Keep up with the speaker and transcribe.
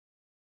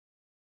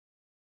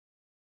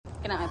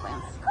Get out my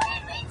plants.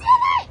 Quinn, we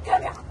did it!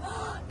 Come here.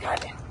 Come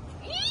here.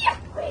 Yeah,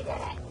 we did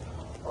it.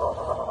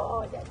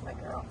 Oh, that's my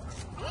girl.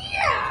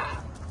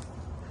 Yeah.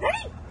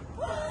 Ready?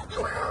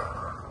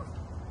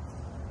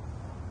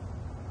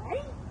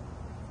 Ready?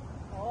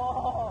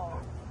 Oh,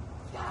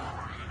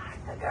 yeah,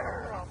 good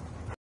girl.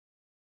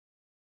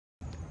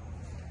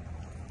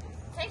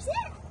 Fix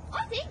it?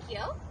 Oh, thank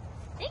you.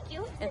 Thank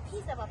you. It's a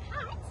piece of a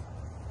pot.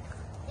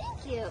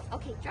 Thank you.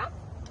 Okay, drop.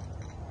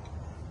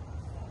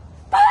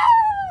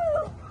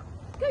 Boom!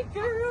 Good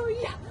girl.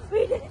 Yeah,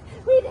 we did it.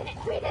 We did it.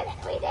 We did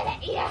it. We did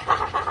it.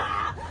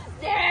 Yeah.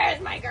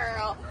 There's my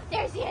girl.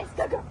 There she is.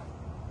 Good girl.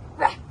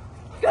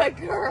 Good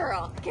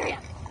girl. Carry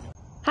on.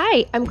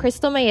 Hi, I'm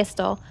Crystal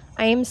Maistel.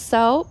 I am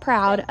so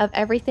proud of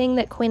everything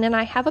that Quinn and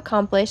I have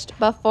accomplished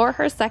before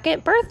her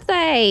 2nd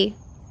birthday.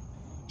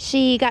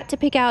 She got to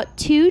pick out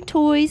 2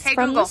 toys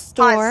from Google, the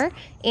store, pause.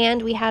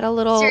 and we had a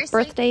little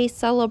Seriously? birthday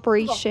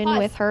celebration Google,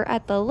 with her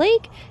at the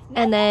lake,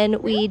 and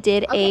then we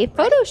did a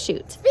photo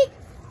shoot. Speak.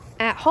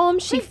 At home,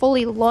 she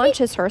fully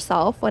launches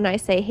herself when I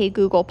say, hey,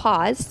 Google,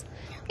 pause,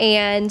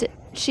 and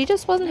she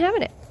just wasn't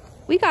having it.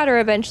 We got her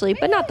eventually,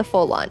 but not the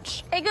full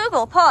launch. Hey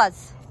Google,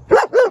 pause.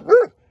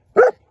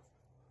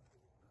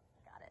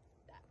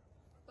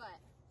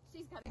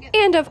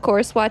 And of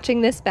course,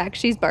 watching this back,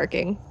 she's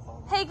barking.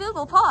 Hey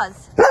Google,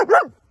 pause.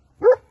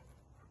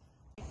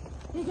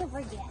 You can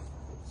forget.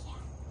 Yeah.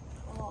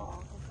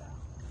 Oh, good girl.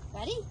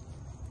 Ready?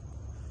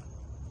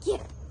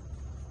 Get it.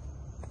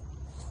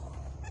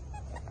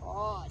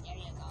 Oh, there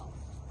you go.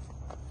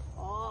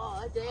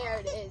 Oh, there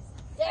it is.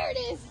 There it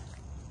is.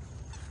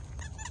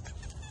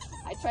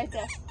 I tried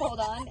to hold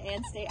on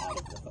and stay out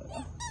of the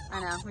photo.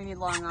 I know, we need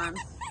long arms.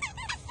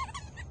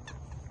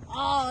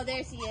 Oh,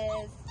 there she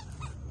is.